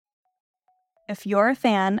If you're a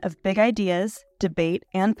fan of big ideas, debate,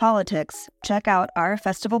 and politics, check out our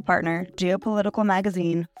festival partner, geopolitical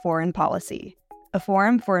magazine, Foreign Policy. A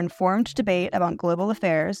forum for informed debate about global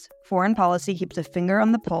affairs, Foreign Policy keeps a finger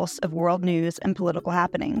on the pulse of world news and political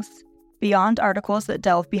happenings. Beyond articles that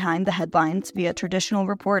delve behind the headlines via traditional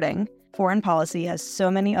reporting, Foreign Policy has so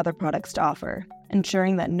many other products to offer,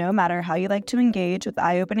 ensuring that no matter how you like to engage with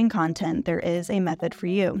eye-opening content, there is a method for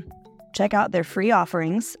you. Check out their free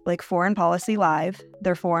offerings like Foreign Policy Live,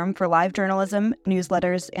 their forum for live journalism,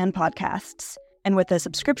 newsletters, and podcasts. And with a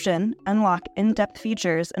subscription, unlock in-depth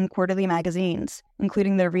features and quarterly magazines,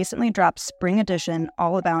 including their recently dropped spring edition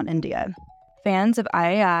all about India. Fans of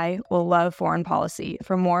IAI will love Foreign Policy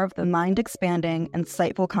for more of the mind-expanding,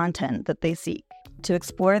 insightful content that they seek. To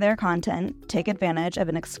explore their content, take advantage of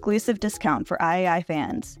an exclusive discount for IAI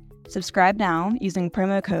fans. Subscribe now using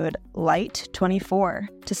promo code LIGHT24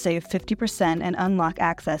 to save 50% and unlock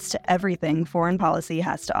access to everything Foreign Policy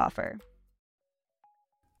has to offer.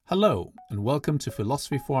 Hello, and welcome to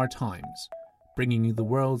Philosophy for Our Times, bringing you the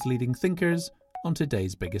world's leading thinkers on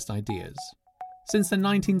today's biggest ideas. Since the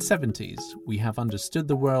 1970s, we have understood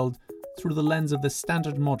the world through the lens of the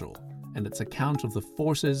Standard Model and its account of the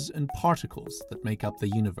forces and particles that make up the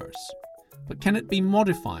universe. But can it be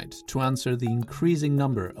modified to answer the increasing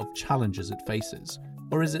number of challenges it faces?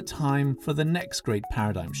 Or is it time for the next great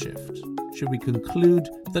paradigm shift? Should we conclude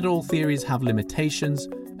that all theories have limitations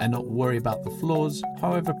and not worry about the flaws,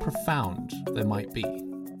 however profound they might be?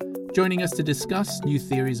 Joining us to discuss new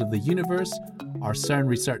theories of the universe are CERN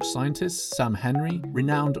research scientist Sam Henry,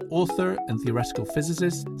 renowned author and theoretical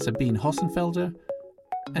physicist Sabine Hossenfelder,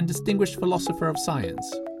 and distinguished philosopher of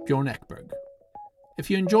science Bjørn Ekeberg. If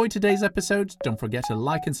you enjoyed today's episode, don't forget to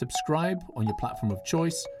like and subscribe on your platform of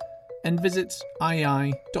choice, and visit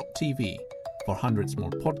iai.tv for hundreds more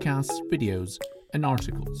podcasts, videos, and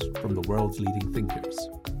articles from the world's leading thinkers.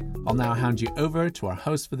 I'll now hand you over to our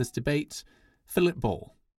host for this debate, Philip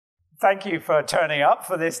Ball. Thank you for turning up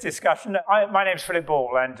for this discussion. My name's Philip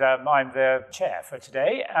Ball, and I'm the chair for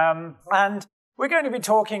today. And we're going to be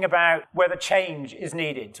talking about whether change is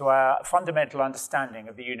needed to our fundamental understanding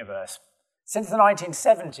of the universe. Since the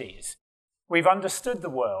 1970s, we've understood the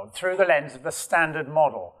world through the lens of the Standard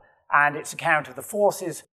Model and its account of the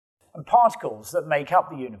forces and particles that make up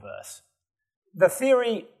the universe. The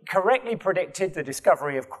theory correctly predicted the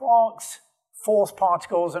discovery of quarks, force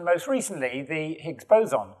particles, and most recently, the Higgs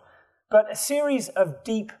boson. But a series of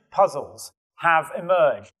deep puzzles have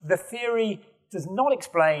emerged. The theory does not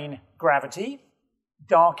explain gravity,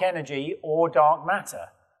 dark energy, or dark matter.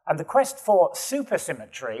 And the quest for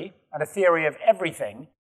supersymmetry and a theory of everything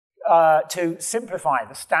to simplify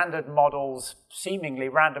the Standard Model's seemingly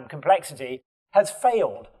random complexity has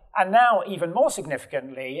failed. And now, even more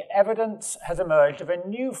significantly, evidence has emerged of a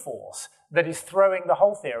new force that is throwing the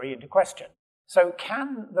whole theory into question. So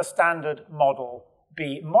can the Standard Model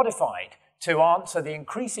be modified to answer the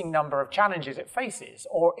increasing number of challenges it faces,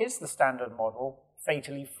 or is the Standard Model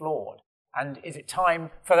fatally flawed? And is it time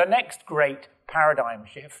for the next great paradigm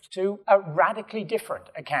shift to a radically different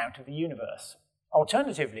account of the universe?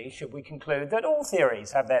 Alternatively, should we conclude that all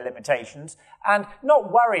theories have their limitations and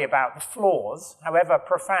not worry about the flaws, however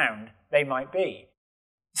profound they might be?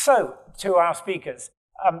 So, to our speakers,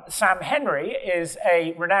 Sam Henry is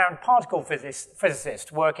a renowned particle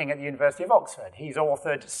physicist working at the University of Oxford. He's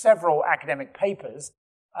authored several academic papers,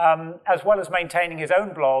 as well as maintaining his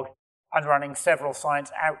own blog and running several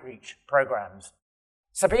science outreach programs.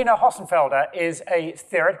 Sabine Hossenfelder is a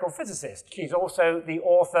theoretical physicist. She's also the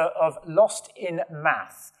author of Lost in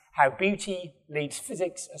Math, How Beauty Leads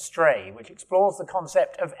Physics Astray, which explores the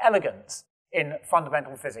concept of elegance in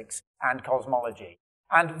fundamental physics and cosmology.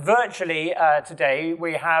 And virtually today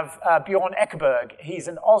we have Bjørn Ekeberg. He's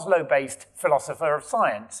an Oslo-based philosopher of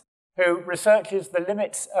science who researches the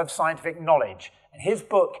limits of scientific knowledge. And his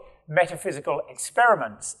book, Metaphysical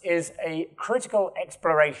Experiments, is a critical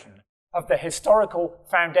exploration of the historical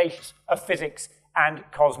foundations of physics and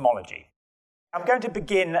cosmology. I'm going to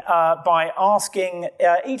begin by asking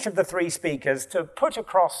each of the three speakers to put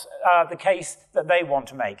across the case that they want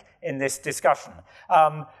to make in this discussion.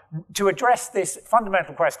 To address this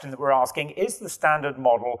fundamental question that we're asking, is the Standard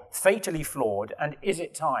Model fatally flawed, and is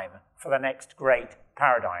it time for the next great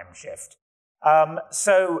paradigm shift?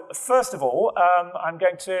 So first of all, I'm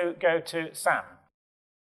going to go to Sam.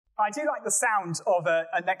 I do like the sound of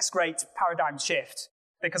a next great paradigm shift,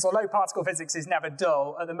 because although particle physics is never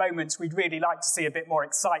dull, at the moment we'd really like to see a bit more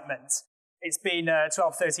excitement. It's been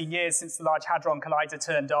 12, 13 years since the Large Hadron Collider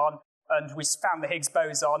turned on, and we found the Higgs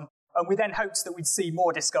boson, and we then hoped that we'd see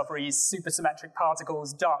more discoveries, supersymmetric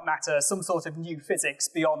particles, dark matter, some sort of new physics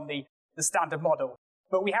beyond the the standard model.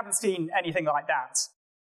 But we haven't seen anything like that.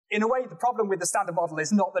 In a way, the problem with the standard model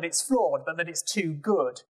is not that it's flawed, but that it's too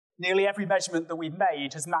good. Nearly every measurement that we've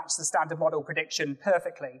made has matched the standard model prediction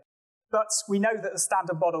perfectly. But we know that the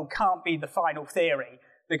standard model can't be the final theory,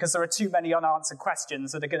 because there are too many unanswered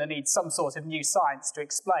questions that are going to need some sort of new science to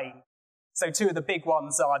explain. So two of the big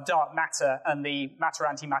ones are dark matter and the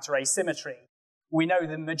matter-antimatter asymmetry. We know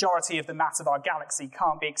the majority of the matter of our galaxy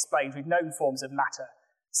can't be explained with known forms of matter.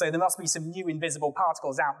 So there must be some new invisible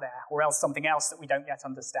particles out there, or else something else that we don't yet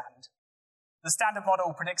understand. The standard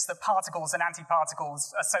model predicts that particles and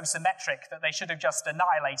antiparticles are so symmetric that they should have just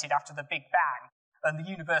annihilated after the Big Bang, and the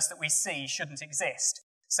universe that we see shouldn't exist.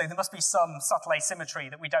 So there must be some subtle asymmetry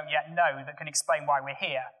that we don't yet know that can explain why we're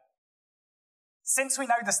here. Since we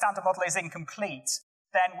know the standard model is incomplete,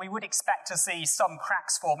 then we would expect to see some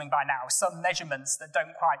cracks forming by now, some measurements that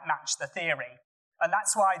don't quite match the theory. And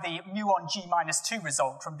that's why the muon G-2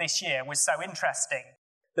 result from this year was so interesting.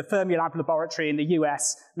 The Fermilab laboratory in the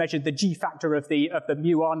US measured the G factor of the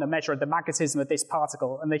muon, a measure of the magnetism of this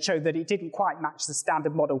particle, and they showed that it didn't quite match the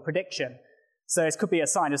standard model prediction. So this could be a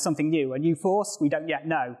sign of something new, a new force, we don't yet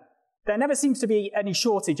know. There never seems to be any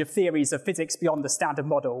shortage of theories of physics beyond the standard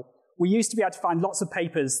model. We used to be able to find lots of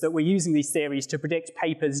papers that were using these theories to predict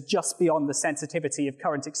papers just beyond the sensitivity of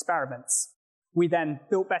current experiments. We then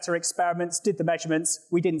built better experiments, did the measurements,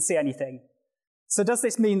 we didn't see anything. So does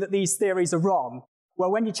this mean that these theories are wrong?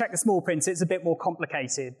 Well, when you check the small print, it's a bit more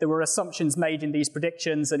complicated. There were assumptions made in these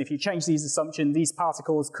predictions, and if you change these assumptions, these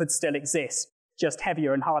particles could still exist, just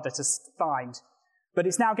heavier and harder to find. But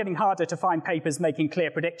it's now getting harder to find papers making clear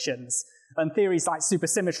predictions, and theories like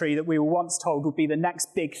supersymmetry that we were once told would be the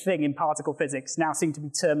next big thing in particle physics now seem to be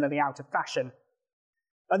terminally out of fashion.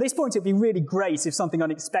 At this point, it'd be really great if something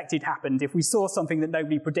unexpected happened, if we saw something that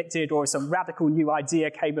nobody predicted, or some radical new idea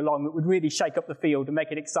came along that would really shake up the field and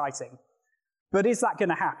make it exciting. But is that going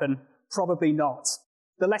to happen? Probably not.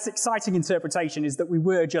 The less exciting interpretation is that we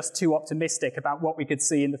were just too optimistic about what we could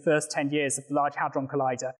see in the first 10 years of the Large Hadron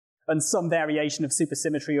Collider, and some variation of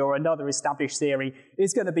supersymmetry or another established theory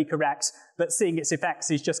is going to be correct, but seeing its effects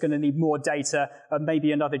is just going to need more data and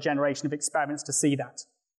maybe another generation of experiments to see that.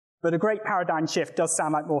 But a great paradigm shift does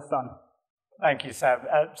sound like more fun. Thank you, Sam.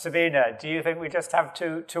 Sabine, do you think we just have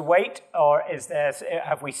to wait, or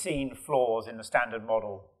have we seen flaws in the standard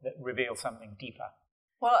model that reveal something deeper?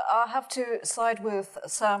 Well, I have to side with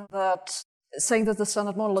Sam that saying that the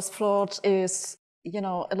standard model is flawed is,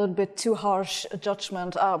 a little bit too harsh a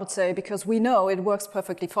judgment, I would say, because we know it works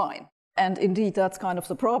perfectly fine. And indeed, that's kind of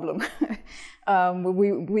the problem.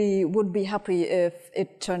 We would be happy if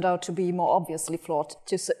it turned out to be more obviously flawed,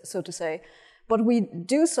 so to say. But we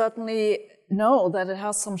do certainly know that it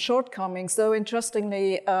has some shortcomings, though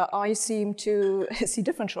interestingly, I seem to see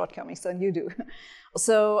different shortcomings than you do.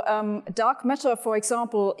 So dark matter, for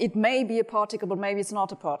example, it may be a particle, but maybe it's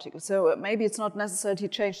not a particle. So maybe it's not necessary to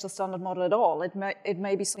change the standard model at all. It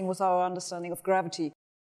may be something with our understanding of gravity.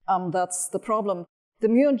 That's the problem. The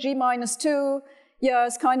muon G-2,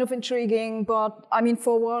 it's kind of intriguing, but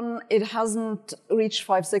for one, it hasn't reached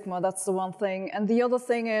 5 sigma. That's the one thing. And the other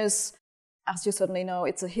thing is, as you certainly know,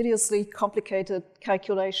 it's a hideously complicated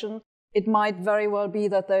calculation. It might very well be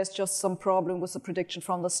that there's just some problem with the prediction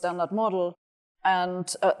from the standard model,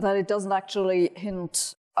 and that it doesn't actually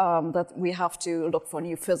hint that we have to look for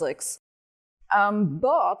new physics.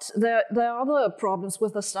 But there are other problems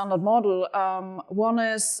with the standard model. One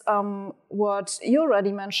is what you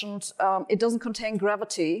already mentioned. It doesn't contain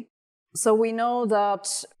gravity. So we know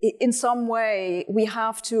that in some way we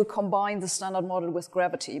have to combine the standard model with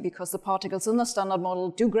gravity because the particles in the standard model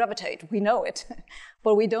do gravitate. We know it,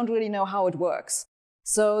 but we don't really know how it works.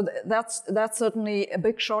 So that's certainly a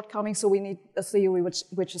big shortcoming. So we need a theory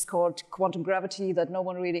which is called quantum gravity that no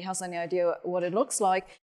one really has any idea what it looks like.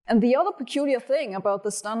 And the other peculiar thing about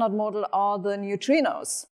the standard model are the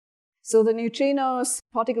neutrinos. So the neutrinos,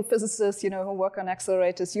 particle physicists, who work on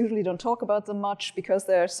accelerators usually don't talk about them much because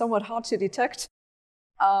they're somewhat hard to detect.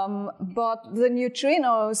 But the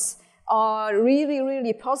neutrinos are really,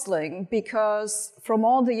 really puzzling because from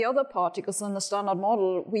all the other particles in the standard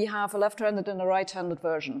model, we have a left-handed and a right-handed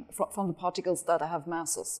version from the particles that have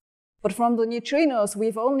masses. But from the neutrinos,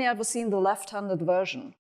 we've only ever seen the left-handed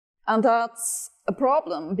version. And that's a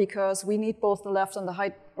problem because we need both the left and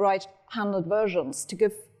the right-handed versions to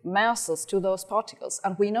give masses to those particles,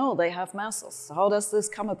 and we know they have masses. So how does this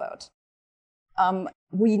come about?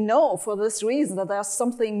 We know for this reason that there's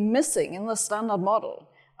something missing in the standard model.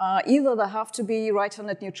 Either there have to be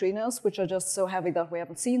right-handed neutrinos, which are just so heavy that we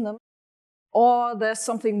haven't seen them, or there's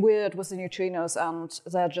something weird with the neutrinos and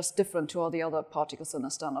they're just different to all the other particles in the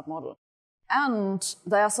standard model. And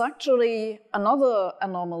there's actually another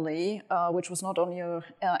anomaly, which was not on your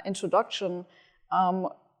introduction,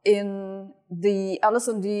 in the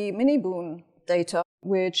LSMD mini-boon data,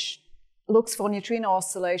 which looks for neutrino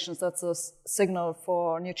oscillations. That's a signal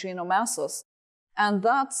for neutrino masses. And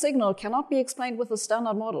that signal cannot be explained with the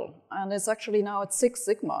standard model. And it's actually now at 6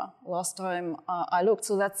 sigma last time I looked.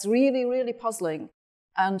 So that's really, really puzzling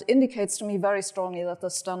and indicates to me very strongly that the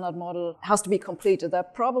standard model has to be completed. There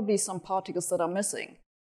are probably some particles that are missing.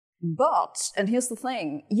 But, and here's the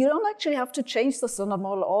thing, you don't actually have to change the standard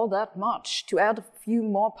model all that much to add a few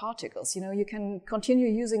more particles. You can continue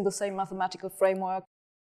using the same mathematical framework.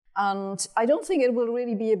 And I don't think it will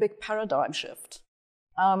really be a big paradigm shift.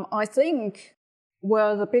 I think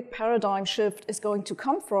where the big paradigm shift is going to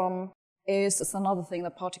come from is another thing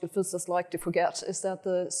that particle physicists like to forget, is that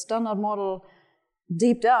the standard model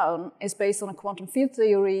deep down is based on a quantum field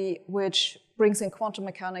theory which brings in quantum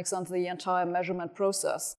mechanics into the entire measurement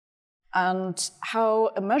process. And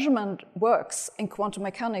how a measurement works in quantum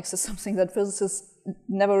mechanics is something that physicists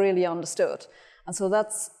never really understood. And so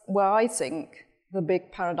that's where I think the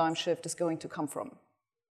big paradigm shift is going to come from.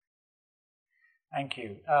 Thank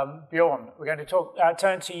you. Bjørn, we're going to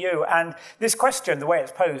turn to you. And this question, the way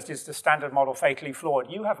it's posed, is the standard model fatally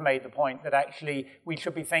flawed? You have made the point that actually we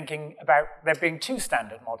should be thinking about there being two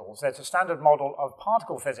standard models. There's a standard model of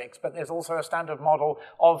particle physics, but there's also a standard model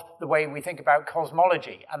of the way we think about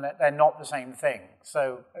cosmology, and that they're not the same thing.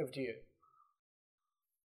 So over to you.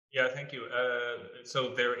 Yeah, thank you.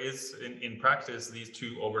 So there is, in practice, these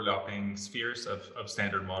two overlapping spheres of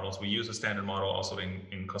standard models. We use a standard model also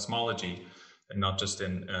in cosmology, and not just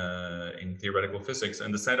in theoretical physics.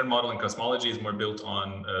 And the standard model in cosmology is more built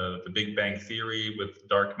on the Big Bang theory with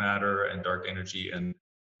dark matter and dark energy and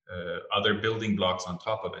other building blocks on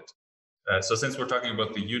top of it. So since we're talking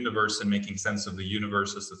about the universe and making sense of the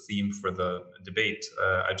universe as the theme for the debate,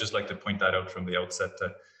 I'd just like to point that out from the outset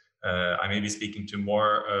that I may be speaking to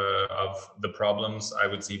more of the problems I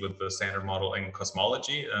would see with the standard model in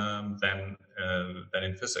cosmology than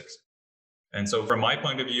in physics. And so from my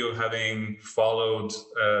point of view, having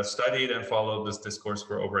studied and followed this discourse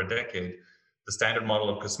for over a decade, the standard model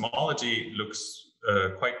of cosmology looks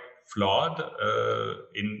quite flawed,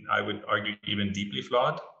 I would argue even deeply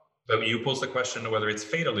flawed. But you pose the question of whether it's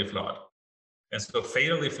fatally flawed. And so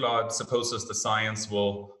fatally flawed supposes the science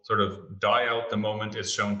will sort of die out the moment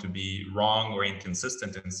it's shown to be wrong or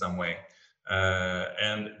inconsistent in some way.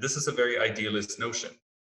 And this is a very idealist notion.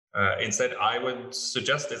 Instead, I would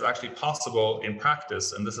suggest it's actually possible in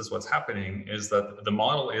practice, and this is what's happening, is that the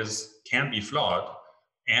model can be flawed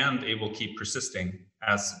and it will keep persisting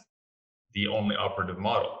as the only operative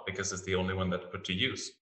model because it's the only one that's put to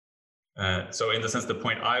use. So in the sense, the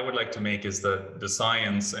point I would like to make is that the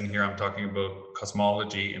science, and here I'm talking about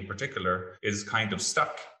cosmology in particular, is kind of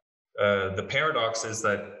stuck. The paradox is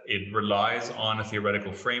that it relies on a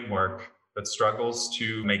theoretical framework that struggles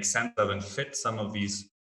to make sense of and fit some of these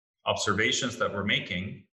observations that we're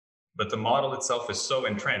making, but the model itself is so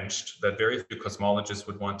entrenched that very few cosmologists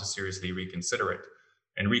would want to seriously reconsider it.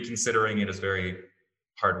 And reconsidering it is very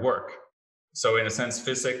hard work. So in a sense,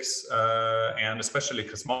 physics and especially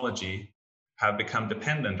cosmology have become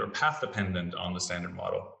dependent or path dependent on the standard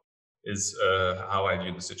model, is how I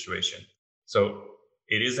view the situation. So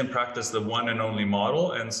it is in practice the one and only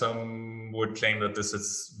model, and some would claim that this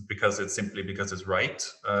is because it's right.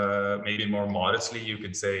 Maybe more modestly, you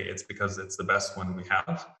could say it's because it's the best one we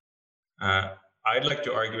have. I'd like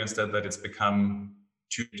to argue instead that it's become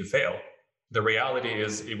too big to fail. The reality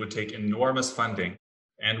is it would take enormous funding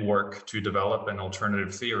and work to develop an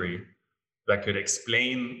alternative theory that could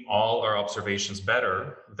explain all our observations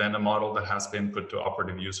better than a model that has been put to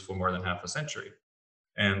operative use for more than half a century.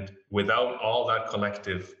 And without all that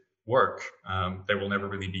collective work, there will never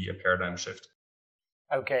really be a paradigm shift.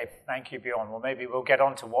 Okay, thank you, Bjørn. Well, maybe we'll get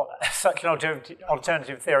on to what such an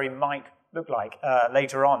alternative theory might look like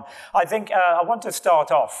later on. I think I want to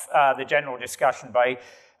start off the general discussion by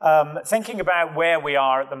thinking about where we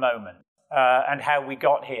are at the moment. And how we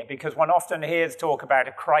got here, because one often hears talk about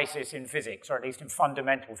a crisis in physics, or at least in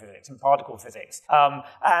fundamental physics, in particle physics.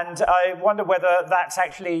 And I wonder whether that's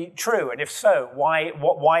actually true, and if so,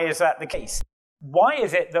 why is that the case? Why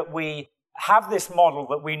is it that we have this model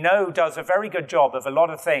that we know does a very good job of a lot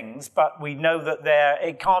of things, but we know that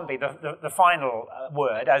it can't be the final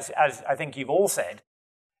word, as I think you've all said,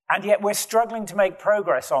 and yet we're struggling to make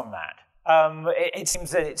progress on that? It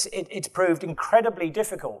seems that it's proved incredibly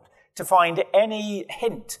difficult to find any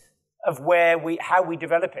hint of how we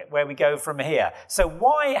develop it, where we go from here. So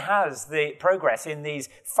why has the progress in these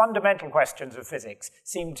fundamental questions of physics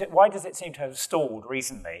why does it seem to have stalled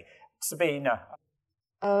recently? Sabine.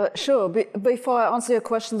 Sure. Before I answer your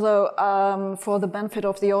question, though, for the benefit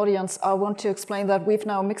of the audience, I want to explain that we've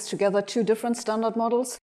now mixed together two different standard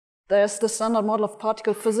models. There's the standard model of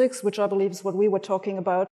particle physics, which I believe is what we were talking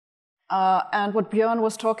about. And what Bjørn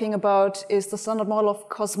was talking about is the standard model of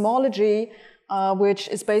cosmology, which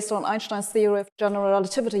is based on Einstein's theory of general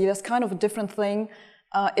relativity. That's kind of a different thing.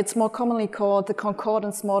 It's more commonly called the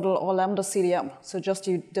concordance model or lambda CDM, so just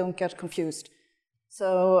you don't get confused.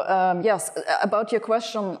 So yes, about your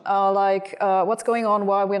question, what's going on,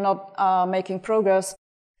 why we're not making progress,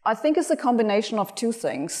 I think it's a combination of two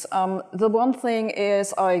things. The one thing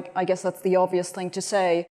is, I guess that's the obvious thing to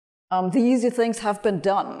say, the easy things have been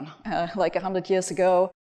done like 100 years ago,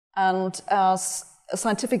 and as a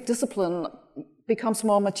scientific discipline becomes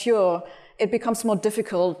more mature, it becomes more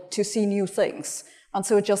difficult to see new things, and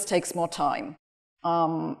so it just takes more time.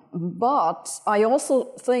 But I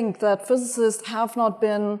also think that physicists have not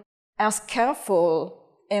been as careful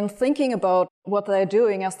in thinking about what they're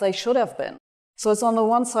doing as they should have been. So it's on the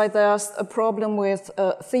one side, there's a problem with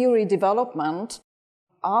theory development.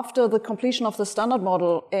 After the completion of the standard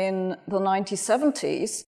model in the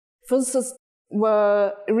 1970s, physicists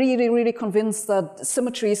were really, really convinced that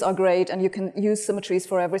symmetries are great and you can use symmetries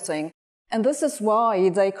for everything. And this is why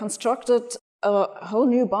they constructed a whole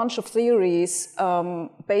new bunch of theories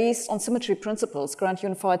based on symmetry principles, grand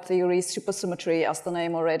unified theories, supersymmetry, as the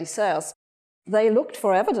name already says. They looked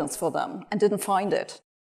for evidence for them and didn't find it.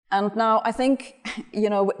 And now I think,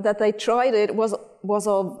 that they tried it was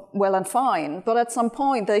all well and fine, but at some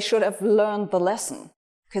point they should have learned the lesson,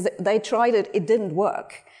 because they tried it, it didn't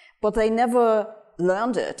work, but they never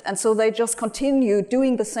learned it. And so they just continue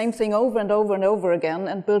doing the same thing over and over and over again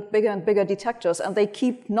and build bigger and bigger detectors, and they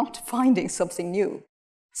keep not finding something new.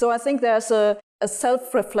 So I think there's a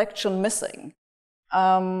self-reflection missing.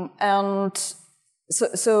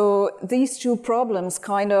 So these two problems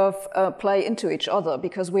kind of play into each other,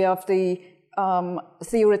 because we have the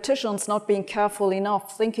theoreticians not being careful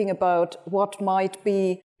enough thinking about what might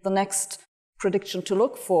be the next prediction to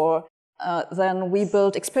look for. Then we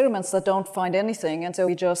build experiments that don't find anything, and so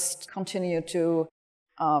we just continue to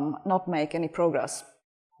not make any progress.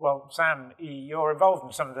 Well, Sam, you're involved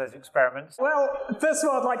in some of those experiments. Well, first of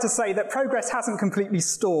all, I'd like to say that progress hasn't completely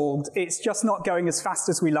stalled. It's just not going as fast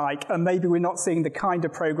as we like, and maybe we're not seeing the kind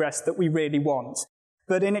of progress that we really want.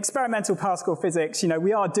 But in experimental particle physics,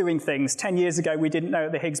 we are doing things. 10 years ago, we didn't know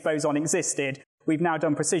the Higgs boson existed. We've now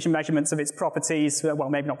done precision measurements of its properties, well,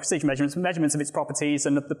 maybe not precision measurements, but measurements of its properties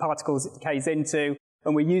and of the particles it decays into,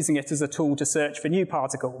 and we're using it as a tool to search for new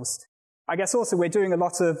particles. I guess also we're doing a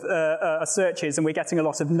lot of searches, and we're getting a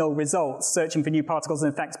lot of null results, searching for new particles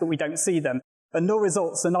and effects, but we don't see them. And null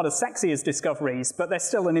results are not as sexy as discoveries, but they're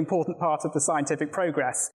still an important part of the scientific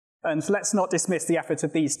progress. And let's not dismiss the effort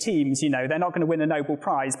of these teams. They're not going to win a Nobel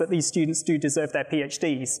Prize, but these students do deserve their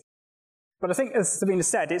PhDs. But I think, as Sabine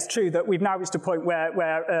said, it's true that we've now reached a point where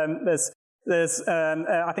there's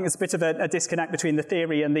I think there's a bit of a disconnect between the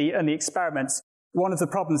theory and the experiments. One of the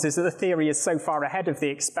problems is that the theory is so far ahead of the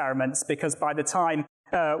experiments, because by the time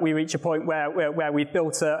we reach a point where we've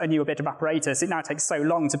built a newer bit of apparatus, it now takes so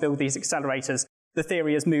long to build these accelerators, the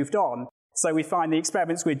theory has moved on. So we find the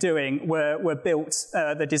experiments we're doing were built,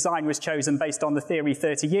 the design was chosen based on the theory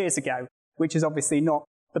 30 years ago, which is obviously not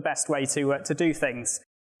the best way to do things.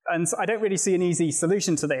 And I don't really see an easy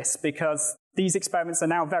solution to this, because these experiments are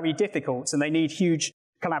now very difficult and they need huge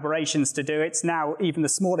collaborations to do it. Now, even the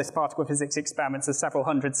smallest particle physics experiments are several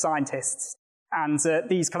hundred scientists. And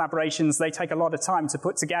these collaborations, they take a lot of time to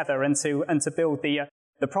put together and to build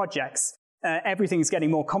the projects. Everything's getting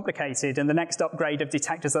more complicated, and the next upgrade of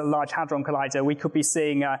detectors at the Large Hadron Collider, we could be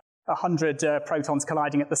seeing 100 protons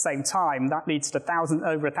colliding at the same time. That leads to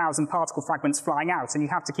over 1,000 particle fragments flying out, and you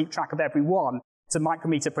have to keep track of every one to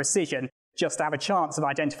micrometer precision just to have a chance of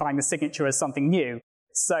identifying the signature as something new.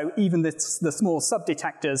 So even the small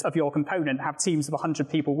sub-detectors of your component have teams of 100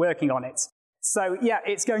 people working on it. So yeah,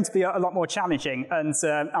 it's going to be a lot more challenging, and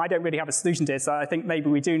I don't really have a solution to it, so I think maybe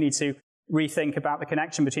we do need to rethink about the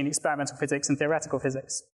connection between experimental physics and theoretical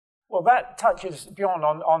physics. Well, that touches, Bjørn,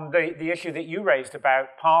 on the issue that you raised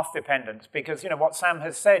about path dependence, because what Sam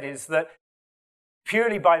has said is that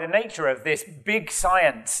purely by the nature of this big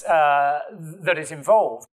science that is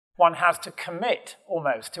involved, one has to commit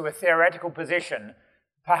almost to a theoretical position,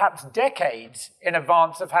 perhaps decades in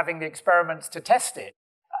advance of having the experiments to test it.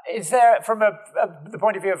 Is there, from the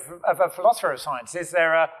point of view of a philosopher of science, is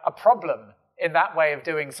there a problem in that way of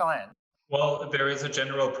doing science? Well, there is a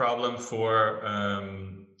general problem for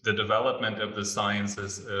the development of the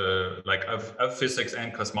sciences, like of physics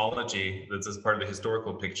and cosmology, this is part of the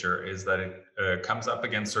historical picture, is that it comes up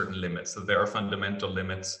against certain limits. So there are fundamental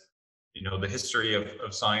limits. You know, the history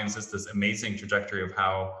of science is this amazing trajectory of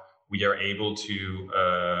how we are able to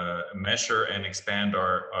measure and expand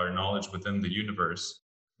our knowledge within the universe.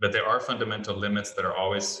 But there are fundamental limits that are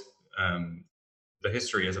always, the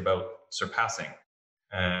history is about surpassing.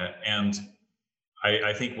 And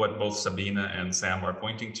I think what both Sabine and Sam are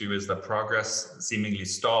pointing to is that progress seemingly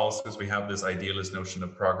stalls because we have this idealist notion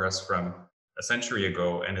of progress from a century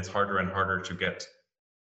ago, and it's harder and harder to get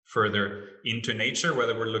further into nature,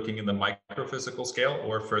 whether we're looking in the microphysical scale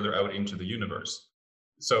or further out into the universe.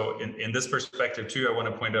 So in this perspective too, I want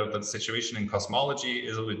to point out that the situation in cosmology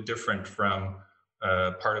is a little bit different from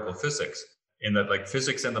particle physics, in that, like,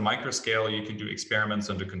 physics in the microscale, you can do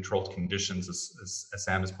experiments under controlled conditions, as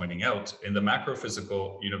Sam is pointing out. In the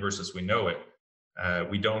macrophysical universe as we know it,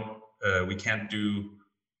 we can't do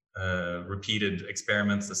repeated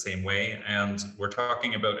experiments the same way. And we're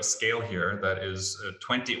talking about a scale here that is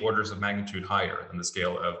 20 orders of magnitude higher than the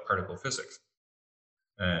scale of particle physics.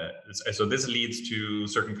 So this leads to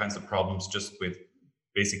certain kinds of problems just with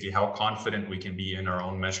basically how confident we can be in our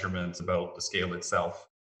own measurements about the scale itself,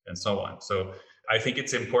 and so on. So I think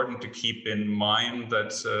it's important to keep in mind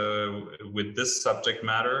that with this subject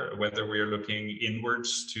matter, whether we are looking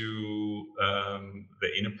inwards to the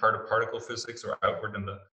inner part of particle physics or outward in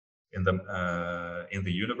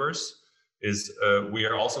the universe, is we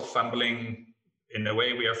are also fumbling. In a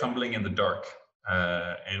way, we are fumbling in the dark,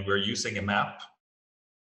 and we're using a map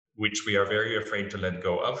which we are very afraid to let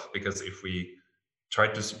go of, because if we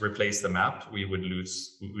tried to replace the map, we would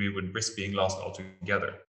risk being lost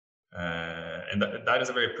altogether. And that is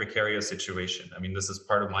a very precarious situation. I mean, this is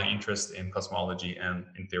part of my interest in cosmology and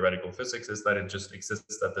in theoretical physics, is that it just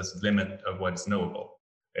exists at this limit of what is knowable.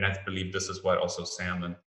 And I believe this is what also Sam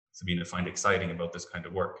and Sabine find exciting about this kind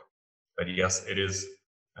of work. But yes, it is.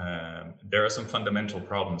 There are some fundamental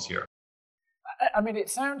problems here. I mean, it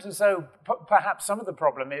sounds as though perhaps some of the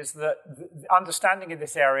problem is that the understanding in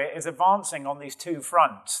this area is advancing on these two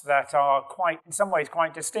fronts that are quite, in some ways,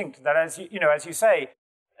 quite distinct. That, as you say,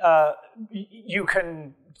 you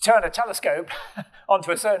can turn a telescope onto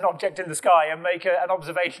a certain object in the sky and make an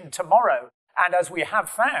observation tomorrow. And as we have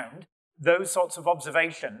found, those sorts of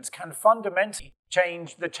observations can fundamentally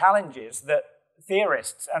change the challenges that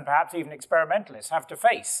theorists and perhaps even experimentalists have to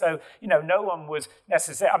face. So, no one was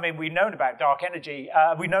necessarily, I mean, we've known about dark energy,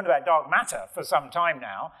 we've known about dark matter for some time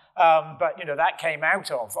now, but, that came out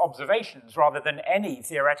of observations rather than any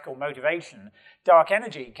theoretical motivation. Dark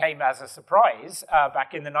energy came as a surprise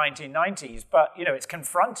back in the 1990s, but, it's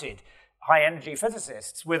confronted high-energy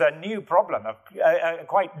physicists with a new problem, a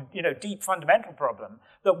quite deep fundamental problem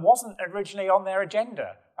that wasn't originally on their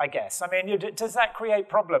agenda, I guess. I mean, does that create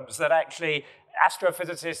problems that actually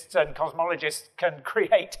astrophysicists and cosmologists can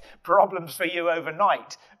create problems for you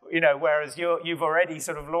overnight, whereas you've already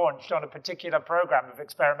sort of launched on a particular program of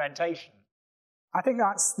experimentation? I think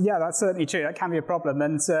that's certainly true. That can be a problem.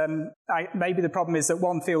 And maybe the problem is that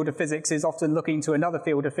one field of physics is often looking to another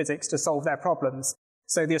field of physics to solve their problems.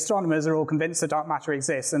 So the astronomers are all convinced that dark matter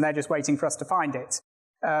exists, and they're just waiting for us to find it.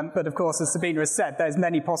 But of course, as Sabine has said, there's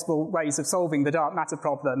many possible ways of solving the dark matter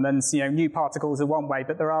problem. And, new particles are one way,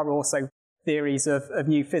 but there are also theories of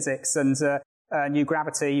new physics and new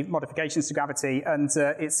gravity, modifications to gravity. And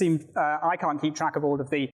it seems, I can't keep track of all of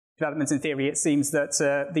the developments in theory. It seems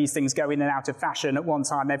that these things go in and out of fashion. At one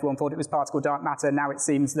time, everyone thought it was particle dark matter. Now it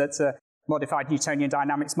seems that modified Newtonian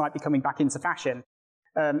dynamics might be coming back into fashion.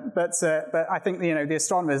 But I think, the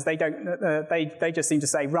astronomers, they don't, they just seem to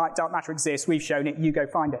say, right, dark matter exists, we've shown it, you go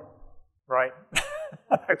find it. Right.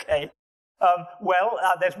 Okay.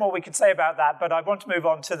 There's more we could say about that, but I want to move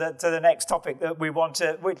on to the next topic that we want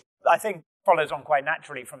to, which I think follows on quite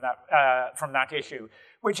naturally from that issue,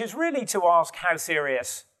 which is really to ask how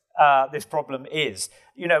serious this problem is.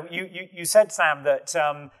 You said, Sam, that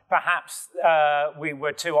perhaps we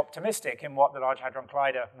were too optimistic in what the Large Hadron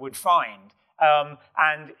Collider would find.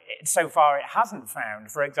 And so far it hasn't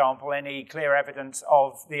found, for example, any clear evidence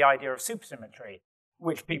of the idea of supersymmetry,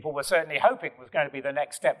 which people were certainly hoping was going to be the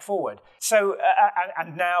next step forward. So,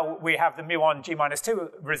 and now we have the muon G-2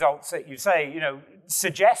 results that you say,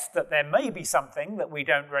 suggest that there may be something that we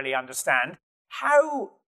don't really understand.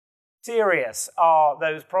 How serious are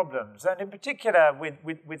those problems? And in particular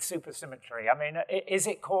with supersymmetry, I mean, is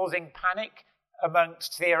it causing panic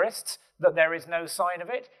amongst theorists that there is no sign of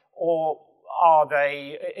it? Or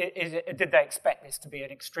did they expect this to be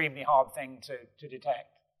an extremely hard thing to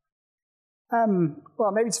detect?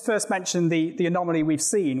 Well, maybe to first mention the anomaly we've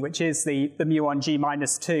seen, which is the mu1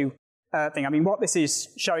 G-2 thing. I mean, what this is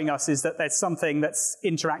showing us is that there's something that's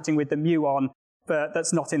interacting with the muon, but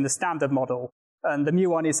that's not in the standard model. And the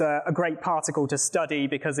muon is a great particle to study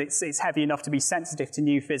because it's heavy enough to be sensitive to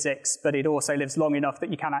new physics, but it also lives long enough that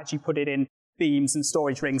you can actually put it in beams and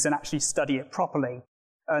storage rings and actually study it properly.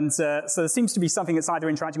 And so there seems to be something that's either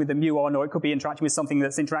interacting with the muon, or it could be interacting with something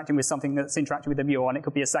that's interacting with something that's interacting with the muon. It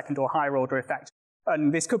could be a second or higher order effect.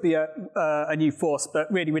 And this could be a new force,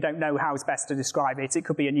 but really we don't know how it's best to describe it. It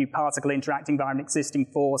could be a new particle interacting via an existing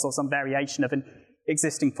force or some variation of an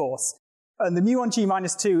existing force. And the muon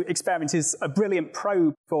G-2 experiment is a brilliant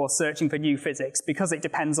probe for searching for new physics because it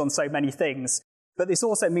depends on so many things. But this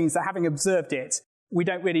also means that having observed it, we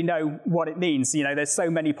don't really know what it means. You know, there's so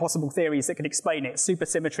many possible theories that could explain it.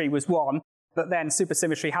 Supersymmetry was one, but then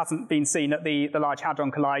supersymmetry hasn't been seen at the Large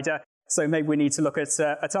Hadron Collider, so maybe we need to look at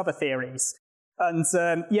other theories. And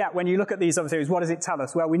when you look at these other theories, what does it tell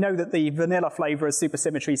us? Well, we know that the vanilla flavor of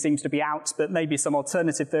supersymmetry seems to be out, but maybe some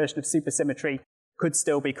alternative version of supersymmetry could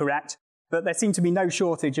still be correct. But there seem to be no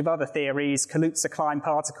shortage of other theories: Kaluza-Klein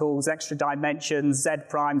particles, extra dimensions,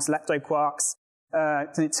 Z-primes, leptoquarks,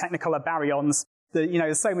 technicolor baryons.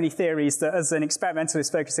 There's so many theories that as an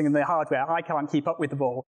experimentalist focusing on the hardware, I can't keep up with them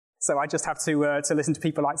all. So I just have to listen to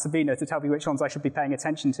people like Sabine to tell me which ones I should be paying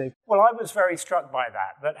attention to. Well, I was very struck by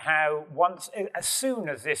that how as soon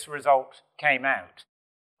as this result came out,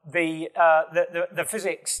 the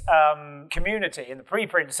physics community in the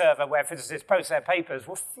preprint server where physicists post their papers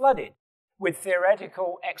were flooded with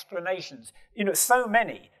theoretical explanations. So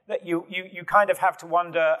many that you kind of have to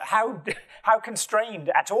wonder how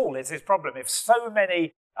constrained at all is this problem if so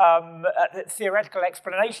many theoretical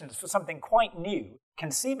explanations for something quite new can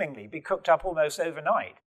seemingly be cooked up almost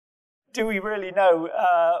overnight. Do we really know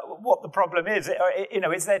what the problem is?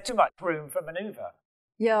 Is there too much room for maneuver?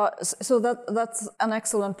 Yeah, so that's an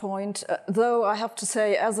excellent point. Though I have to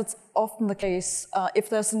say, as it's often the case, if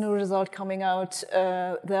there's a new result coming out,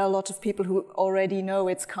 there are a lot of people who already know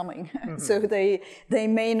it's coming. Mm-hmm. So they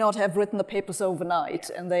may not have written the papers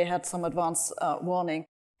overnight, and they had some advance warning.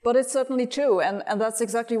 But it's certainly true, and that's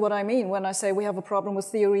exactly what I mean when I say we have a problem with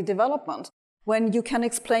theory development. When you can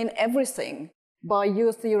explain everything by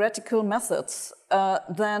your theoretical methods,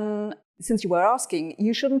 then, since you were asking,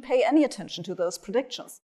 you shouldn't pay any attention to those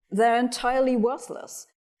predictions. They're entirely worthless.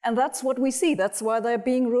 And that's what we see. That's why they're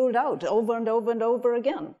being ruled out over and over and over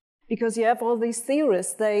again. Because you have all these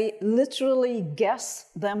theorists, they literally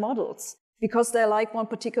guess their models. Because they like one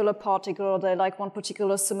particular particle, or they like one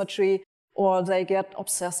particular symmetry, or they get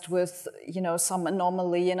obsessed with, some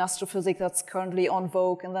anomaly in astrophysics that's currently on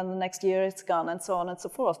vogue, and then the next year it's gone, and so on and so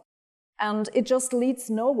forth. And it just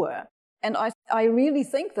leads nowhere. And I really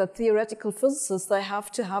think that theoretical physicists, they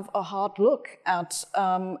have to have a hard look at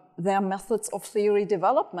their methods of theory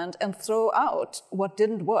development and throw out what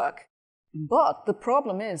didn't work. But the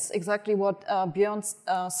problem is exactly what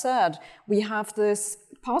Bjørn said. We have this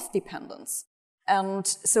path dependence. And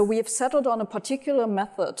so we have settled on a particular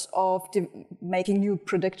method of making new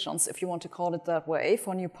predictions, if you want to call it that way,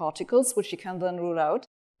 for new particles, which you can then rule out.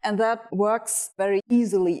 And that works very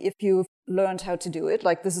easily if you've learned how to do it.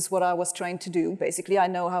 Like, this is what I was trained to do. Basically, I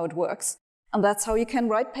know how it works. And that's how you can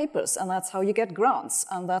write papers, and that's how you get grants,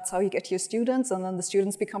 and that's how you get your students, and then the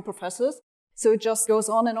students become professors. So it just goes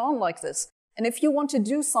on and on like this. And if you want to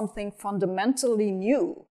do something fundamentally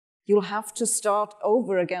new, you'll have to start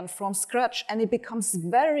over again from scratch, and it becomes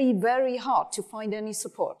very, very hard to find any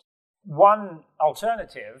support. One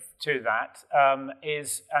alternative to that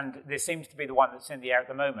is, and this seems to be the one that's in the air at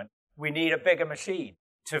the moment, we need a bigger machine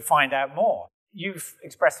to find out more. You've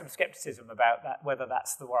expressed some skepticism about that, whether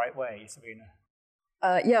that's the right way, Sabine.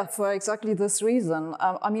 Yeah, for exactly this reason.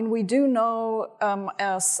 We do know,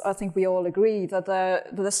 as I think we all agree, that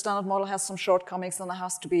the standard model has some shortcomings and there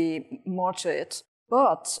has to be more to it.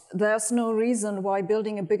 But there's no reason why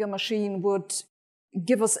building a bigger machine would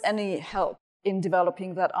give us any help in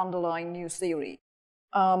developing that underlying new theory.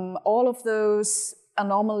 All of those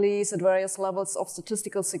anomalies at various levels of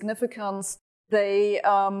statistical significance, they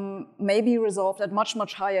may be resolved at much,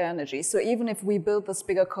 much higher energy. So even if we build this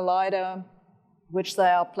bigger collider, which they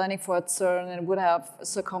are planning for at CERN, and it would have a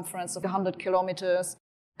circumference of 100 kilometers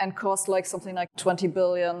and cost something like 20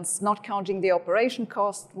 billion, not counting the operation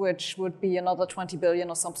cost, which would be another 20 billion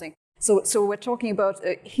or something. So we're talking about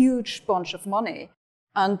a huge bunch of money.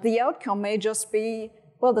 And the outcome may just be,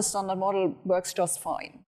 well, the standard model works just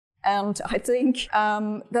fine. And I think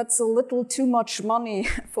that's a little too much money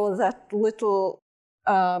for that little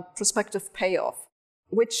prospective payoff.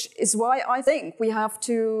 Which is why I think we have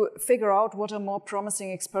to figure out what are more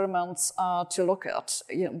promising experiments to look at,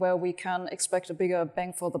 where we can expect a bigger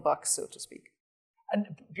bang for the buck, so to speak. And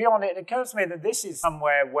Bjørn, it occurs to me that this is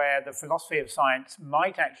somewhere where the philosophy of science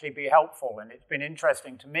might actually be helpful. And it's been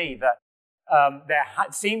interesting to me that there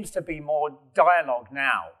seems to be more dialogue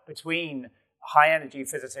now between high-energy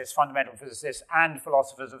physicists, fundamental physicists, and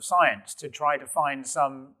philosophers of science to try to find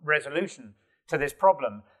some resolution to this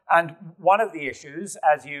problem. And one of the issues,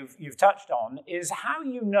 as you've touched on, is how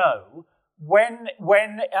you know when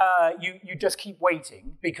you just keep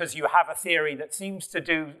waiting because you have a theory that seems to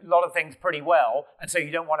do a lot of things pretty well, and so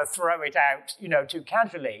you don't want to throw it out, too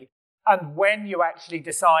casually. And when you actually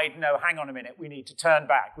decide, no, hang on a minute, we need to turn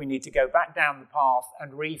back, we need to go back down the path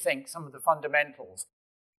and rethink some of the fundamentals.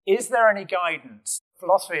 Is there any guidance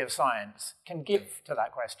philosophy of science can give to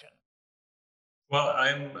that question? Well,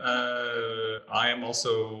 I am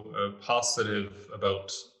also positive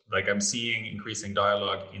about, I'm seeing increasing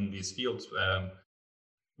dialogue in these fields.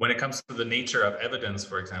 When it comes to the nature of evidence,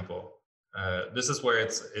 for example, this is where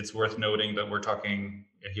it's worth noting that we're talking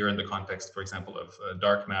here in the context, for example, of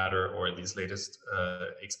dark matter or these latest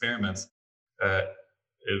experiments.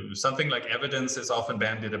 Something like evidence is often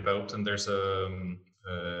bandied about, and there's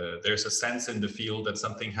a sense in the field that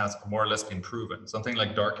something has more or less been proven. Something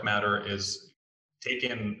like dark matter is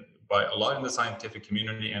taken by a lot in the scientific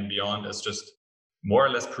community and beyond as just more or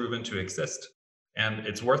less proven to exist. And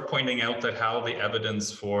it's worth pointing out that how the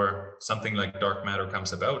evidence for something like dark matter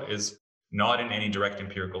comes about is not in any direct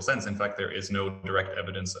empirical sense. In fact, there is no direct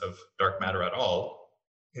evidence of dark matter at all.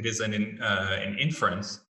 It is an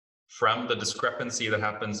inference from the discrepancy that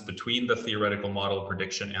happens between the theoretical model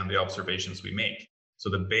prediction and the observations we make.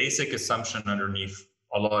 So the basic assumption underneath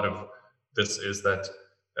a lot of this is that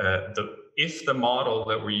if the model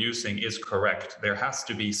that we're using is correct, there has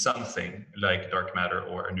to be something like dark matter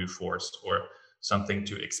or a new force or something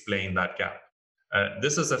to explain that gap.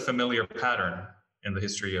 This is a familiar pattern in the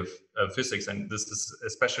history of physics, and this is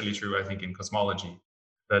especially true, I think, in cosmology,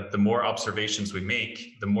 that the more observations we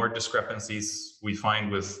make, the more discrepancies we find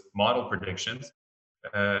with model predictions,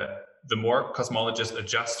 the more cosmologists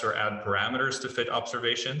adjust or add parameters to fit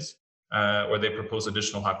observations, or they propose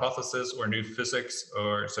additional hypotheses or new physics,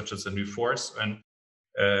 or such as a new force, and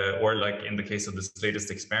or like in the case of this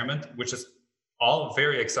latest experiment, which is all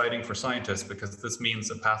very exciting for scientists because this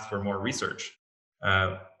means a path for more research.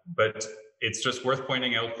 But it's just worth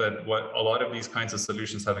pointing out that what a lot of these kinds of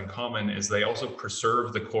solutions have in common is they also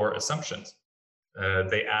preserve the core assumptions.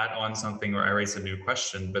 They add on something or erase a new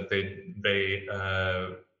question, but they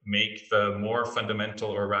make the more fundamental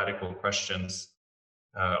or radical questions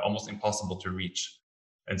almost impossible to reach.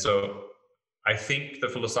 And so I think the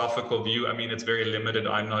philosophical view, it's very limited.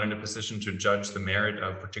 I'm not in a position to judge the merit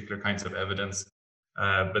of particular kinds of evidence.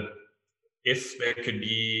 But if there could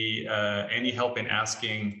be any help in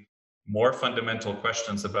asking more fundamental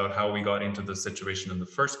questions about how we got into this situation in the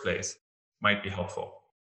first place, might be helpful.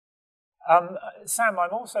 Sam,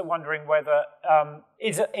 I'm also wondering whether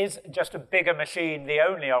is just a bigger machine the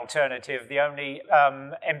only alternative, the only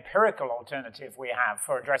empirical alternative we have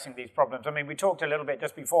for addressing these problems? We talked a little bit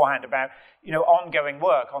just beforehand about ongoing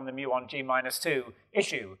work on the mu1G-2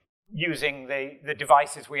 issue using the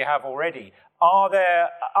devices we have already. Are there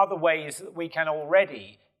other ways that we can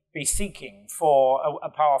already be seeking for a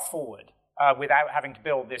path forward without having to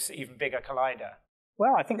build this even bigger collider?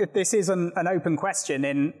 Well, I think that this is an open question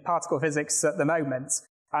in particle physics at the moment.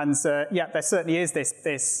 And there certainly is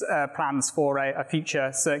this plans for a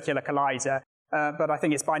future circular collider. But I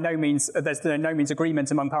think it's there's no means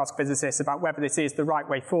agreement among particle physicists about whether this is the right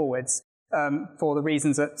way forwards, for the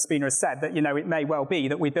reasons that Sabine has said, that, it may well be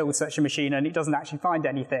that we build such a machine and it doesn't actually find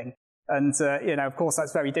anything. And, of course,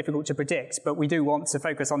 that's very difficult to predict, but we do want to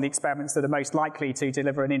focus on the experiments that are most likely to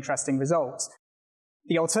deliver an interesting result.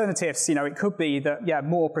 The alternatives, it could be that,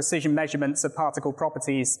 more precision measurements of particle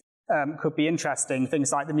properties could be interesting.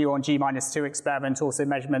 Things like the mu1G-2 experiment, also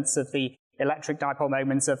measurements of the electric dipole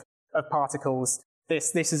moments of particles.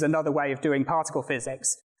 This is another way of doing particle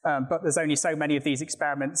physics, but there's only so many of these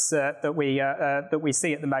experiments that we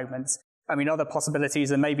see at the moment. Other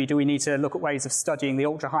possibilities are maybe do we need to look at ways of studying the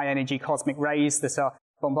ultra-high energy cosmic rays that are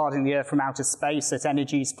bombarding the Earth from outer space at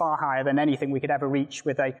energies far higher than anything we could ever reach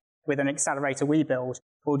with an accelerator we build?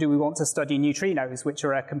 Or do we want to study neutrinos, which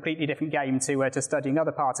are a completely different game to studying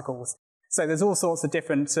other particles? So there's all sorts of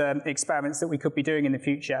different experiments that we could be doing in the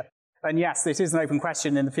future. And yes, this is an open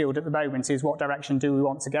question in the field at the moment, is what direction do we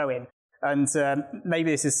want to go in? And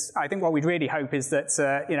maybe I think what we'd really hope is that,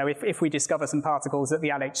 if we discover some particles at the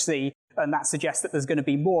LHC, and that suggests that there's going to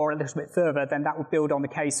be more a little bit further, then that would build on the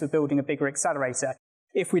case for building a bigger accelerator.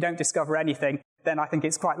 if we don't discover anything, then I think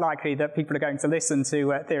it's quite likely that people are going to listen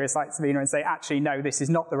to theorists like Sabine and say, actually, no, this is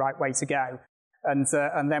not the right way to go.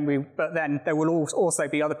 But then there will also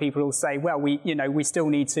be other people who will say, well, we still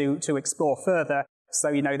need to explore further.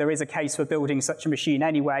 So, there is a case for building such a machine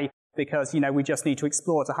anyway, because, we just need to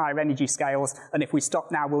explore to higher energy scales. And if we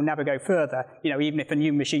stop now, we'll never go further. Even if a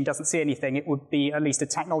new machine doesn't see anything, it would be at least a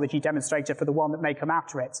technology demonstrator for the one that may come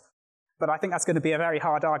after it. But I think that's going to be a very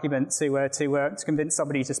hard argument to convince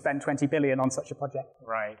somebody to spend 20 billion on such a project.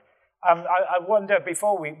 Right. I wonder,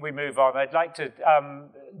 before we move on, I'd like to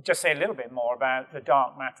just say a little bit more about the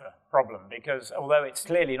dark matter problem, because although it's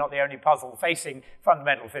clearly not the only puzzle facing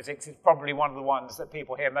fundamental physics, it's probably one of the ones that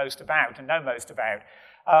people hear most about and know most about.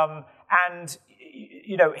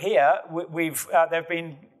 Here there have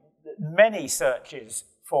been many searches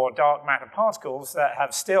for dark matter particles that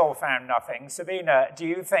have still found nothing. Sabine, do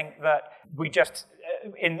you think that we just,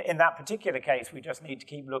 in that particular case, we just need to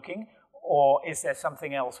keep looking? Or is there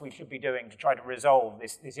something else we should be doing to try to resolve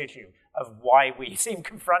this issue of why we seem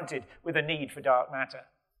confronted with a need for dark matter?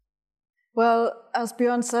 Well, as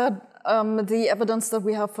Bjørn said, the evidence that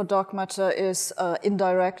we have for dark matter is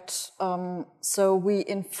indirect. So we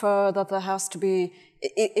infer that there has to be,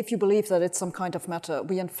 if you believe that it's some kind of matter,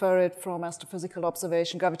 we infer it from astrophysical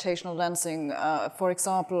observation, gravitational lensing, for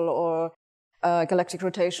example, or galactic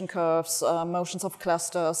rotation curves, motions of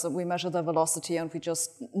clusters. We measure their velocity, and we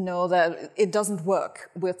just know that it doesn't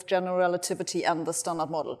work with general relativity and the standard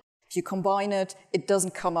model. If you combine it, it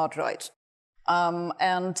doesn't come out right.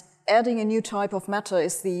 And adding a new type of matter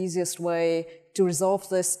is the easiest way to resolve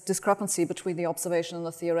this discrepancy between the observation and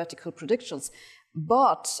the theoretical predictions.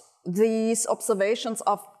 But these observations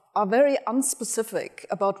are very unspecific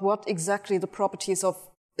about what exactly the properties of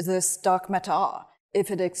this dark matter are,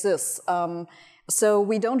 if it exists. So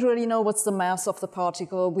we don't really know what's the mass of the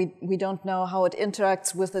particle. We don't know how it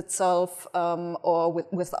interacts with itself or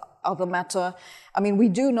with other matter. I mean, we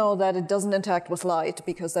do know that it doesn't interact with light,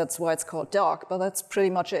 because that's why it's called dark, but that's pretty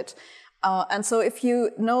much it. And so if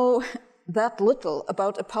you know that little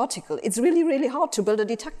about a particle, it's really, really hard to build a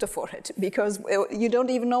detector for it, because you don't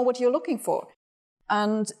even know what you're looking for.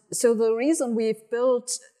 And so the reason we've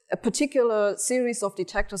built a particular series of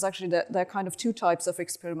detectors, actually there are kind of two types of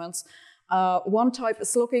experiments. One type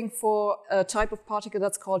is looking for a type of particle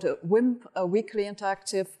that's called a WIMP, a weakly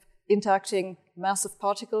interacting massive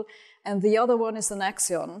particle, and the other one is an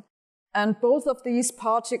axion. And both of these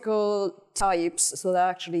particle types, so they're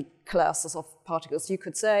actually classes of particles, you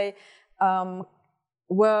could say,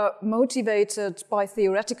 were motivated by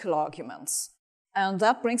theoretical arguments. And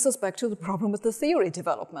that brings us back to the problem with the theory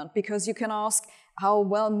development, because you can ask, how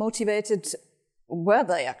well motivated were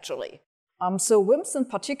they actually? So WIMPs in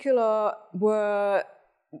particular were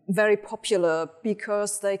very popular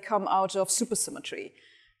because they come out of supersymmetry.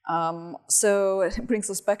 So it brings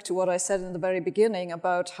us back to what I said in the very beginning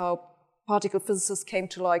about how particle physicists came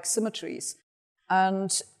to like symmetries.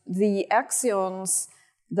 And the axions,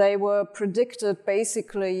 they were predicted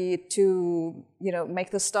basically to, make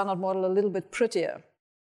the standard model a little bit prettier.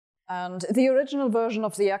 And the original version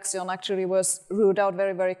of the axion actually was ruled out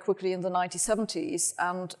very, very quickly in the 1970s.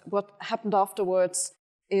 And what happened afterwards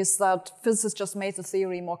is that physicists just made the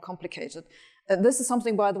theory more complicated. This is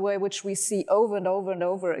something, by the way, which we see over and over and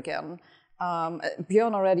over again.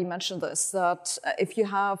 Bjørn already mentioned this, that if you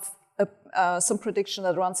have some prediction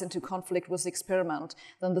that runs into conflict with the experiment,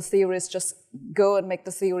 then the theorists just go and make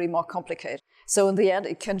the theory more complicated. So in the end,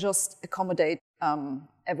 it can just accommodate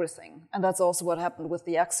everything. And that's also what happened with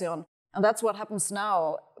the axion. And that's what happens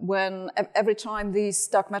now when every time these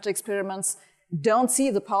dark matter experiments don't see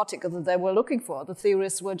the particle that they were looking for, the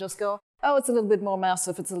theorists will just go, oh, it's a little bit more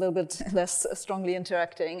massive, it's a little bit less strongly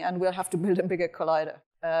interacting, and we'll have to build a bigger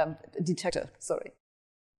detector.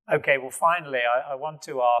 Okay, well, finally, I want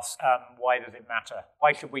to ask, why does it matter?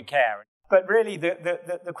 Why should we care? But really,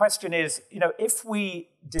 the question is, if we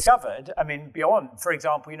discovered, Bjørn, for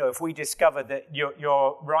example, if we discovered that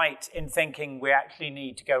you're right in thinking we actually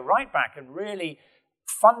need to go right back and really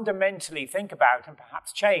fundamentally think about and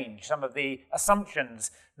perhaps change some of the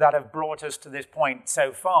assumptions that have brought us to this point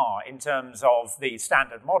so far in terms of the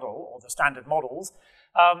standard model or the standard models,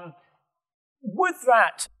 would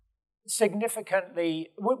that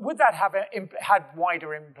have had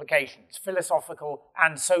wider implications, philosophical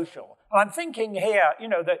and social? And I'm thinking here,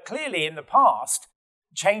 that clearly in the past,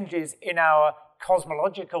 changes in our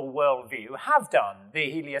cosmological worldview have done. The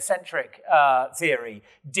heliocentric theory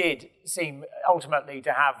did seem ultimately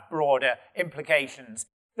to have broader implications.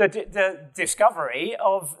 The discovery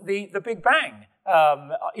of the Big Bang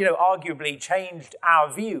arguably changed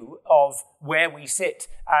our view of where we sit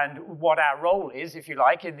and what our role is, if you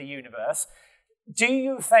like, in the universe. Do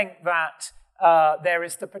you think that there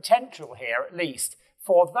is the potential here, at least,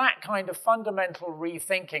 for that kind of fundamental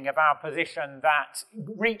rethinking of our position that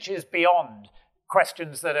reaches beyond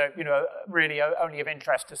questions that are, really only of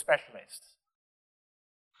interest to specialists?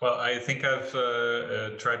 Well, I think I've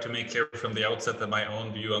tried to make clear from the outset that my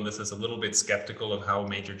own view on this is a little bit skeptical of how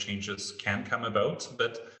major changes can come about.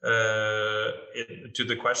 But to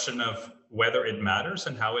the question of whether it matters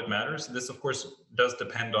and how it matters, this, of course, does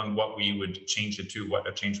depend on what we would change it to, what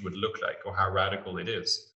a change would look like, or how radical it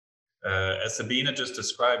is. As Sabine just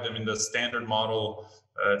described, the standard model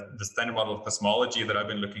of cosmology that I've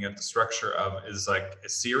been looking at the structure of is like a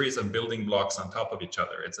series of building blocks on top of each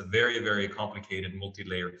other. It's a very, very complicated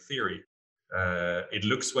multi-layered theory. It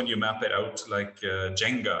looks, when you map it out, like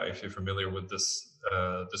Jenga, if you're familiar with this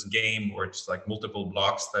game, where it's like multiple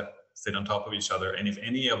blocks that sit on top of each other. And if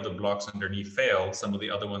any of the blocks underneath fail, some of the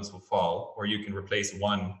other ones will fall, or you can replace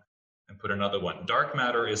one and put another one. Dark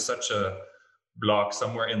matter is such a block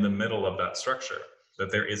somewhere in the middle of that structure that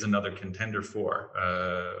there is another contender for,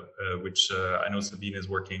 which I know Sabine is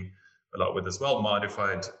working a lot with as well,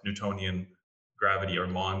 modified Newtonian gravity, or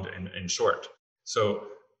MOND in short. So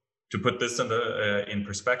to put this in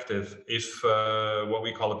perspective, if what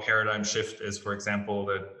we call a paradigm shift is, for example,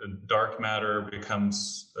 that dark matter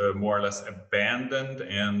becomes more or less abandoned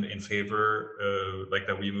and in favor, like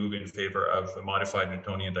that we move in favor of modified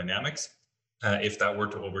Newtonian dynamics, if that were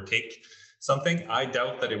to overtake something, I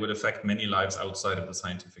doubt that it would affect many lives outside of the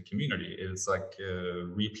scientific community. It's like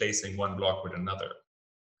replacing one block with another.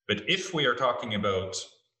 But if we are talking about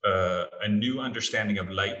a new understanding of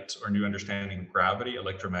light, or new understanding of gravity,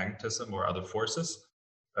 electromagnetism, or other forces,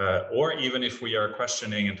 or even if we are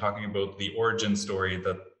questioning and talking about the origin story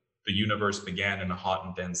that the universe began in a hot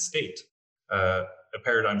and dense state, a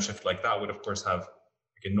paradigm shift like that would, of course, have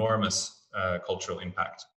enormous cultural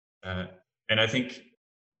impact. And I think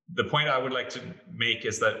the point I would like to make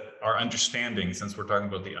is that our understanding, since we're talking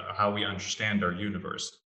about how we understand our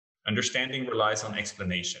universe, understanding relies on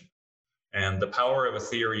explanation. And the power of a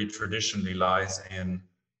theory traditionally lies in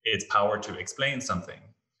its power to explain something.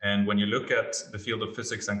 And when you look at the field of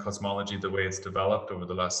physics and cosmology, the way it's developed over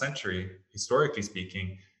the last century, historically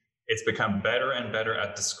speaking, it's become better and better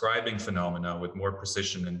at describing phenomena with more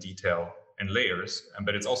precision and detail and layers,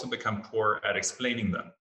 but it's also become poor at explaining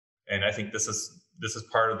them. And I think this is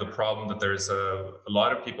part of the problem, that there's a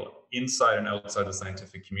lot of people inside and outside the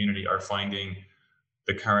scientific community are finding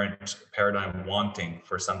the current paradigm wanting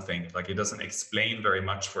for something. Like, it doesn't explain very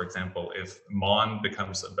much, for example, if MOND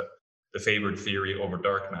becomes the favored theory over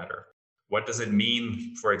dark matter. What does it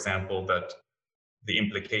mean, for example, that the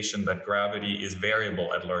implication that gravity is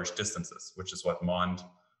variable at large distances, which is what MOND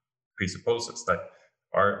presupposes, that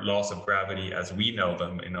our laws of gravity as we know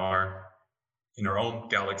them in our own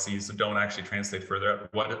galaxies don't actually translate further.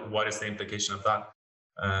 What is the implication of that?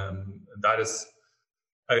 That is,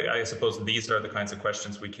 I suppose these are the kinds of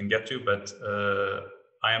questions we can get to, but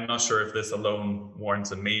I am not sure if this alone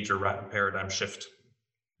warrants a major paradigm shift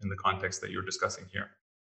in the context that you're discussing here.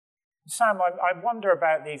 Sam, I wonder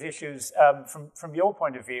about these issues from your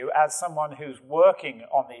point of view as someone who's working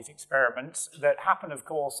on these experiments that happen, of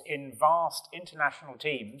course, in vast international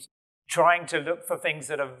teams, trying to look for things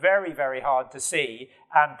that are very, very hard to see,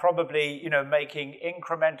 and probably, making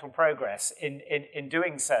incremental progress in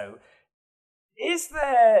doing so. Is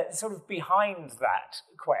there, sort of behind that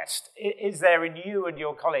quest, is there in you and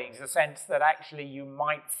your colleagues a sense that actually you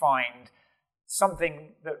might find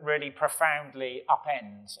something that really profoundly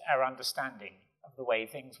upends our understanding of the way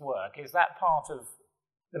things work? Is that part of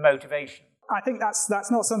the motivation? I think that's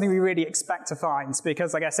not something we really expect to find,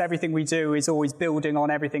 because I guess everything we do is always building on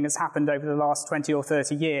everything that's happened over the last 20 or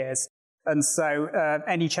 30 years. And so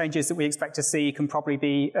any changes that we expect to see can probably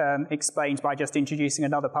be explained by just introducing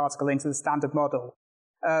another particle into the standard model.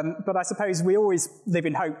 But I suppose we always live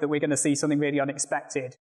in hope that we're going to see something really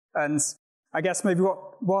unexpected. And I guess maybe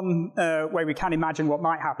one way we can imagine what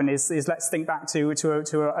might happen is let's think back to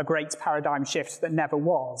a great paradigm shift that never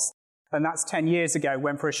was. And that's 10 years ago,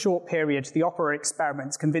 when for a short period, the Opera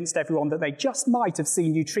experiments convinced everyone that they just might have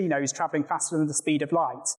seen neutrinos traveling faster than the speed of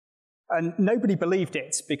light. And nobody believed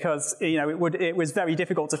it, because it was very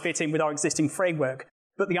difficult to fit in with our existing framework.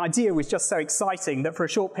 But the idea was just so exciting that for a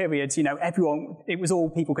short period, it was all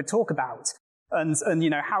people could talk about. And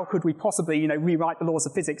how could we possibly, rewrite the laws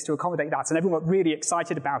of physics to accommodate that? And everyone got really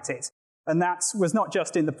excited about it. And that was not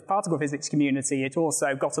just in the particle physics community, it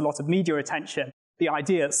also got a lot of media attention. The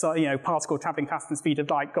idea that, particle traveling faster than the speed of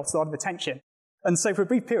light got a lot of attention. And so for a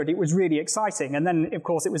brief period, it was really exciting. And then, of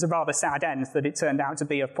course, it was a rather sad end that it turned out to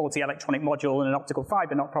be a faulty electronic module and an optical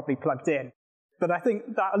fiber not properly plugged in. But I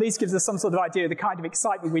think that at least gives us some sort of idea of the kind of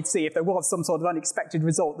excitement we'd see if there was some sort of unexpected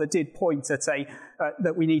result that did point at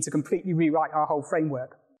that we need to completely rewrite our whole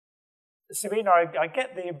framework. Sabine, I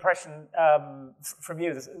get the impression from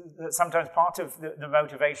you that sometimes part of the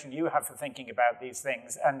motivation you have for thinking about these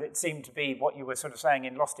things, and it seemed to be what you were sort of saying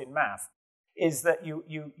in Lost in Math, is that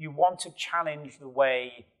you want to challenge the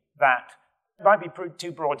way that, it might be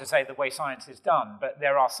too broad to say the way science is done, but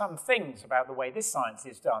there are some things about the way this science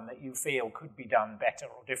is done that you feel could be done better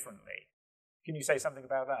or differently. Can you say something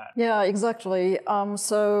about that? Yeah, exactly.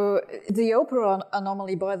 So the opera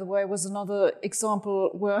anomaly, by the way, was another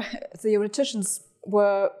example where theoreticians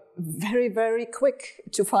were very, very quick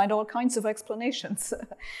to find all kinds of explanations.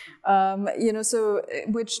 So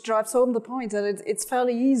which drives home the point that it's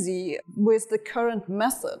fairly easy with the current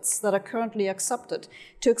methods that are currently accepted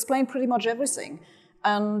to explain pretty much everything.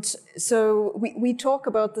 And so we talk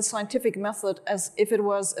about the scientific method as if it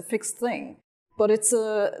was a fixed thing. But it's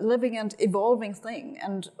a living and evolving thing.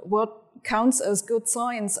 And what counts as good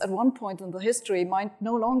science at one point in the history might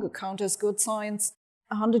no longer count as good science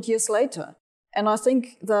 100 years later. And I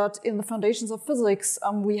think that in the foundations of physics,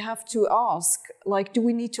 we have to ask, do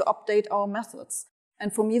we need to update our methods?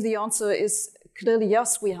 And for me, the answer is clearly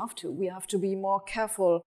yes, we have to. We have to be more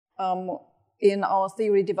careful in our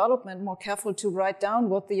theory development, more careful to write down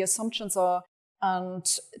what the assumptions are and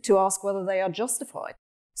to ask whether they are justified.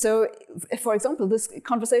 So, for example, this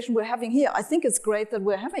conversation we're having here, I think it's great that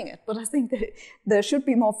we're having it, but I think that there should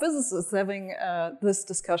be more physicists having this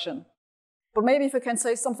discussion. But maybe if I can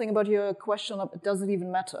say something about your question of does it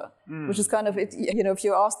even matter, which is kind of, if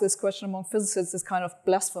you ask this question among physicists, it's kind of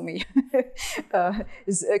blasphemy.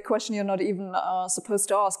 It's a question you're not even supposed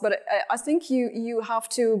to ask. But I think you have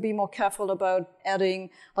to be more careful about adding,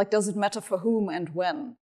 does it matter for whom and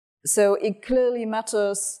when? So it clearly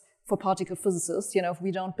matters for particle physicists. If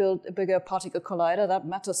we don't build a bigger particle collider, that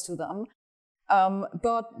matters to them.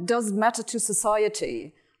 But does it matter to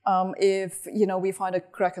society? If, we find a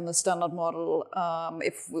crack in the standard model,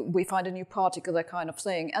 if we find a new particle, that kind of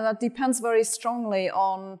thing. And that depends very strongly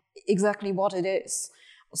on exactly what it is.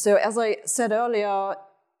 So as I said earlier,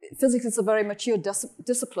 physics is a very mature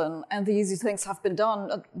discipline, and the easy things have been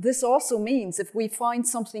done. This also means if we find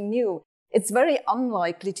something new, it's very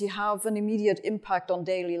unlikely to have an immediate impact on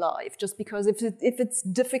daily life, just because if it's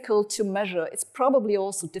difficult to measure, it's probably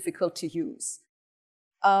also difficult to use.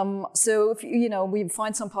 So if we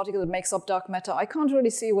find some particle that makes up dark matter, I can't really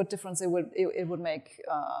see what difference it would make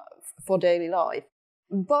for daily life.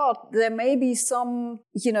 But there may be some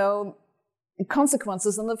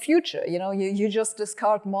consequences in the future. You just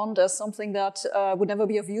discard Mond as something that would never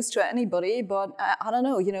be of use to anybody. But I don't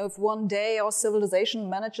know. If one day our civilization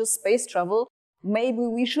manages space travel, maybe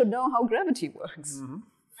we should know how gravity works. Mm-hmm.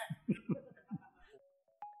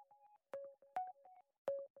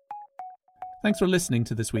 Thanks for listening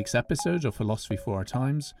to this week's episode of Philosophy for Our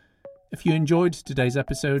Times. If you enjoyed today's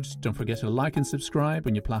episode, don't forget to like and subscribe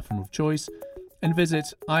on your platform of choice, and visit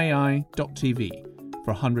iai.tv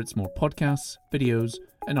for hundreds more podcasts, videos,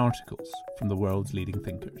 and articles from the world's leading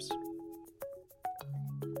thinkers.